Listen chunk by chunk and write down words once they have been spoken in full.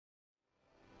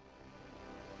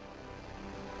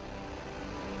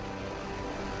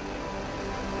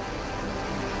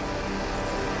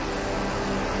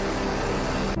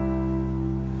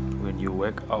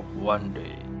one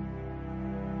day,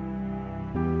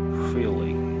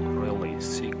 feeling really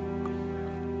sick,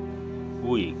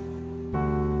 weak,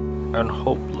 and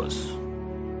hopeless.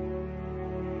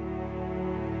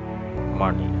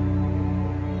 Money,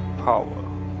 power.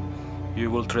 You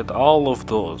will trade all of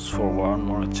those for one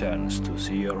more chance to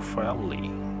see your family,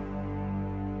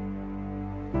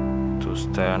 to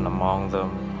stand among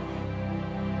them,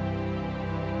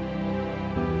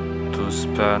 to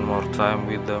spend more time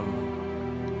with them,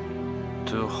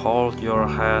 to hold your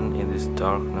hand in this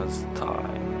darkness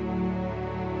time.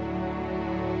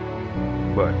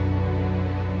 But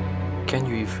can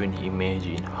you even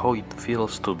imagine how it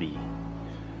feels to be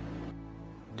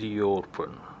the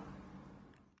orphan?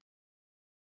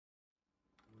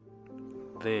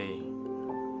 They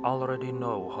already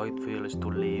know how it feels to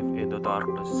live in the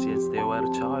darkness since they were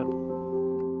a child.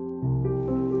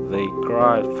 They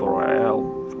cried for help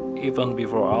even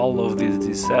before all of these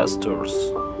disasters.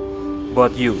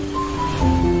 But you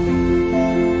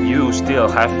still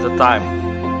have the time.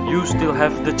 You still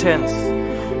have the chance.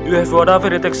 You have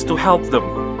whatever it takes to help them.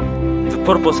 The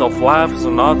purpose of life is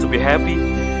not to be happy.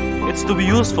 It's to be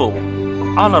useful,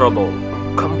 honorable,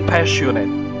 compassionate.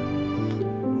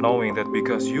 Knowing that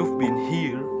because you've been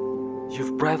here,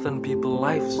 you've brightened people's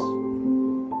lives.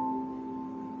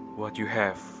 What you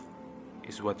have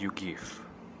is what you give.